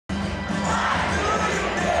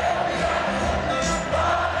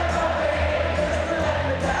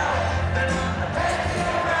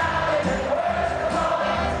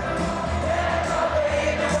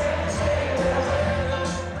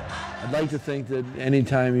to think that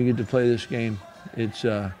anytime you get to play this game, it's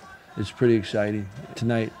pretty exciting.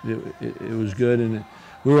 Tonight it was good, and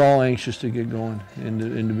we were all anxious to get going and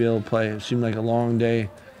to be able to play. It seemed like a long day.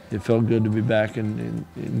 It felt good to be back and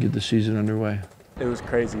get the season underway. It was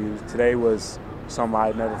crazy. Today was something I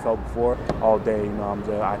had never felt before. All day,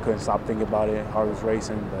 I couldn't stop thinking about it. Heart was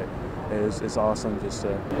racing, but it's awesome just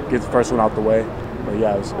to get the first one out the way. But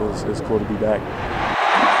yeah, it was cool to be back.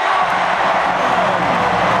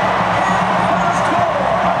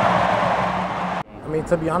 I mean,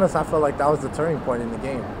 to be honest, I felt like that was the turning point in the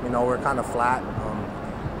game. You know, we're kind of flat,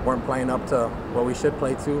 weren't playing up to what we should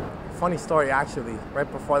play to. Funny story, actually, right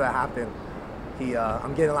before that happened,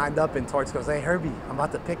 I'm getting lined up and Torch goes, "Hey, Herbie, I'm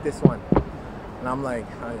about to pick this one." And I'm like,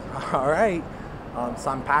 all right. So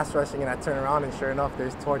I'm pass rushing and I turn around and sure enough,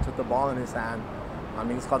 there's Torch with the ball in his hand. I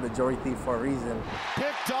mean, he's called the Jory Thief for a reason.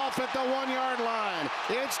 Picked off at the 1-yard line.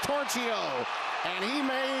 It's Torchio, and he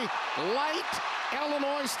may light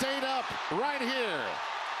Illinois State up right here.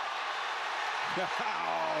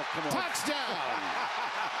 Oh, come on. Touchdown.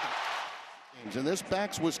 And this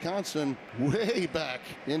backs Wisconsin way back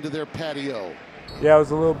into their patio. Yeah, it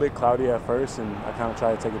was a little bit cloudy at first, and I kind of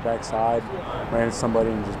tried to take it backside, ran into somebody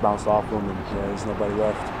and just bounced off them, and yeah, there's nobody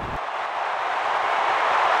left.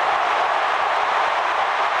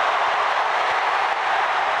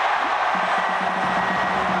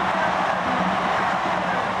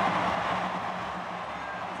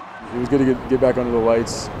 It was good to get back under the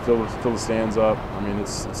lights, fill the stands up. I mean,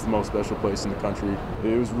 it's the most special place in the country.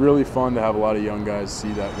 It was really fun to have a lot of young guys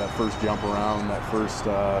see that first jump around, that first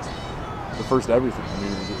the first everything. I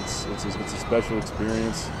mean, it's a special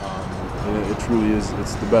experience. It truly is.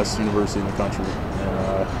 It's the best university in the country,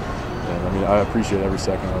 and I mean, I appreciate every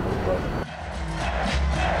second of it. But